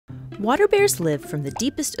Water bears live from the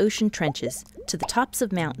deepest ocean trenches to the tops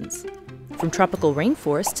of mountains, from tropical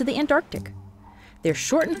rainforests to the Antarctic. They're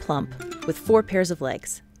short and plump, with 4 pairs of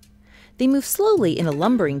legs. They move slowly in a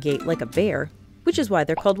lumbering gait like a bear, which is why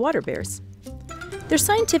they're called water bears. Their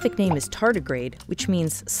scientific name is tardigrade, which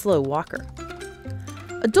means slow walker.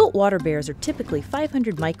 Adult water bears are typically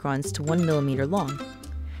 500 microns to 1 millimeter long.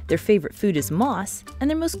 Their favorite food is moss, and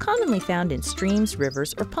they're most commonly found in streams,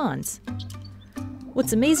 rivers, or ponds.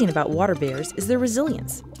 What's amazing about water bears is their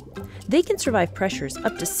resilience. They can survive pressures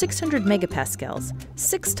up to 600 megapascals,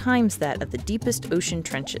 6 times that of the deepest ocean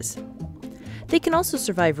trenches. They can also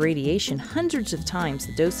survive radiation hundreds of times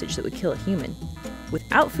the dosage that would kill a human,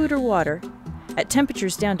 without food or water, at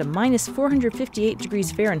temperatures down to minus 458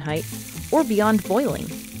 degrees Fahrenheit, or beyond boiling.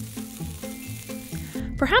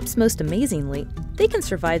 Perhaps most amazingly, they can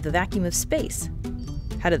survive the vacuum of space.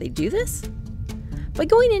 How do they do this? By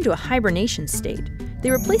going into a hibernation state, they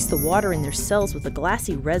replace the water in their cells with a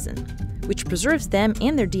glassy resin, which preserves them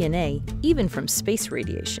and their DNA even from space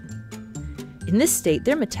radiation. In this state,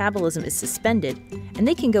 their metabolism is suspended, and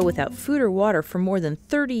they can go without food or water for more than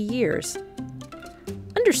 30 years.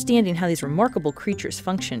 Understanding how these remarkable creatures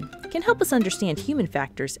function can help us understand human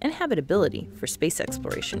factors and habitability for space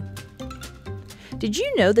exploration. Did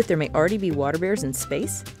you know that there may already be water bears in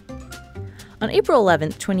space? On April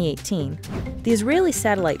 11, 2018, the Israeli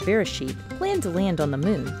satellite Beresheet planned to land on the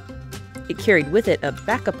moon. It carried with it a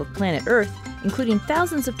backup of planet Earth, including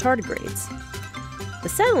thousands of tardigrades. The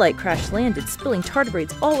satellite crash-landed, spilling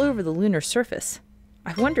tardigrades all over the lunar surface.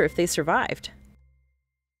 I wonder if they survived.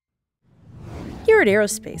 Here at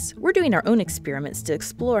Aerospace, we're doing our own experiments to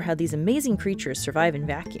explore how these amazing creatures survive in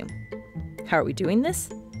vacuum. How are we doing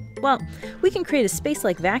this? Well, we can create a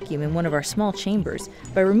space-like vacuum in one of our small chambers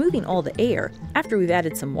by removing all the air after we've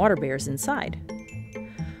added some water bears inside.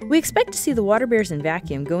 We expect to see the water bears in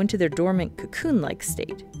vacuum go into their dormant cocoon-like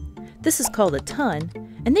state. This is called a ton,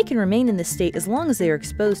 and they can remain in this state as long as they are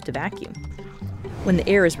exposed to vacuum. When the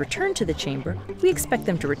air is returned to the chamber, we expect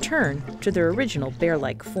them to return to their original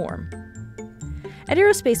bear-like form. At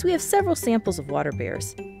Aerospace, we have several samples of water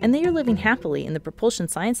bears, and they are living happily in the propulsion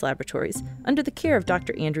science laboratories under the care of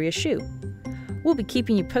Dr. Andrea Hsu. We'll be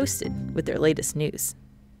keeping you posted with their latest news.